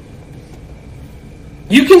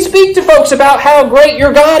 You can speak to folks about how great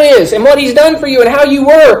your God is and what He's done for you and how you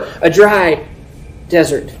were a dry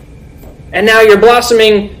desert. And now you're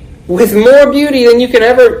blossoming with more beauty than you can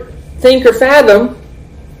ever think or fathom.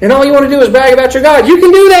 And all you want to do is brag about your God. You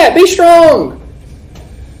can do that. Be strong.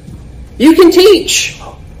 You can teach.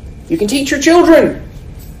 You can teach your children.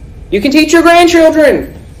 You can teach your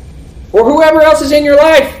grandchildren. Or whoever else is in your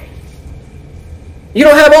life. You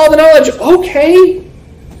don't have all the knowledge. Okay.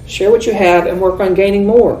 Share what you have and work on gaining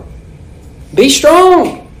more. Be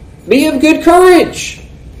strong. Be of good courage.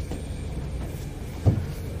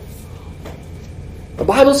 The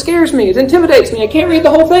Bible scares me. It intimidates me. I can't read the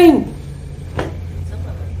whole thing.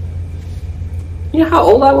 You know how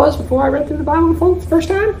old I was before I read through the Bible the first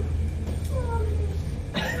time?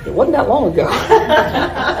 It wasn't that long ago.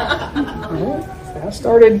 I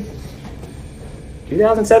started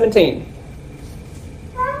 2017.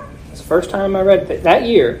 It's the first time I read that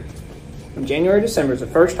year. From January to December is the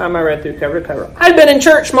first time I read through cover to cover. I'd been in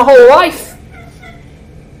church my whole life.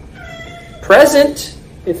 Present,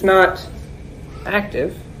 if not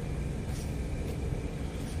active.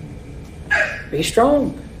 Be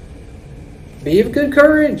strong. Be of good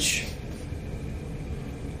courage.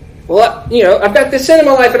 Well, I've got this sin in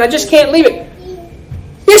my life and I just can't leave it.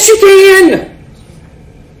 Yes, you can!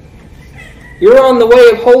 You're on the way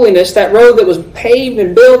of holiness, that road that was paved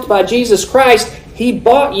and built by Jesus Christ. He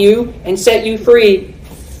bought you and set you free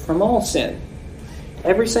from all sin.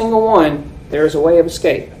 Every single one, there is a way of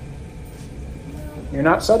escape. You're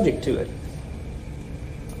not subject to it.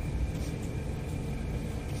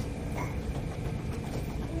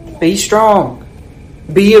 Be strong.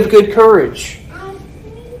 Be of good courage.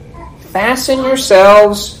 Fasten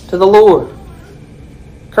yourselves to the Lord.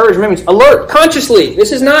 Courage means alert, consciously.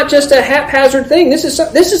 This is not just a haphazard thing. This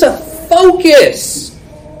is a focus.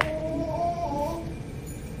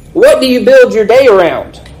 What do you build your day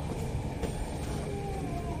around?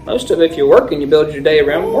 Most of it, if you're working, you build your day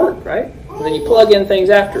around work, right? And then you plug in things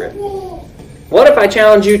after it. What if I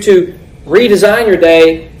challenge you to redesign your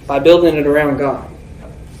day by building it around God?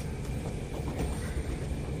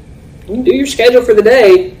 You can do your schedule for the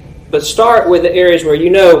day, but start with the areas where you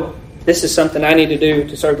know this is something I need to do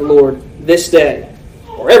to serve the Lord this day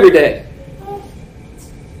or every day.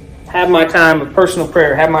 Have my time of personal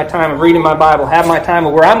prayer. Have my time of reading my Bible. Have my time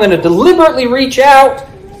of where I'm going to deliberately reach out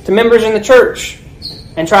to members in the church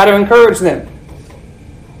and try to encourage them.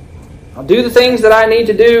 I'll do the things that I need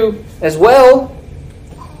to do as well,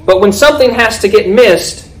 but when something has to get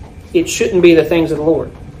missed, it shouldn't be the things of the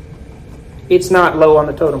Lord. It's not low on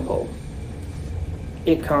the totem pole.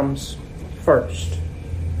 It comes first.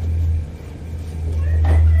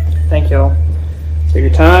 Thank you all for your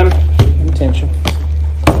time.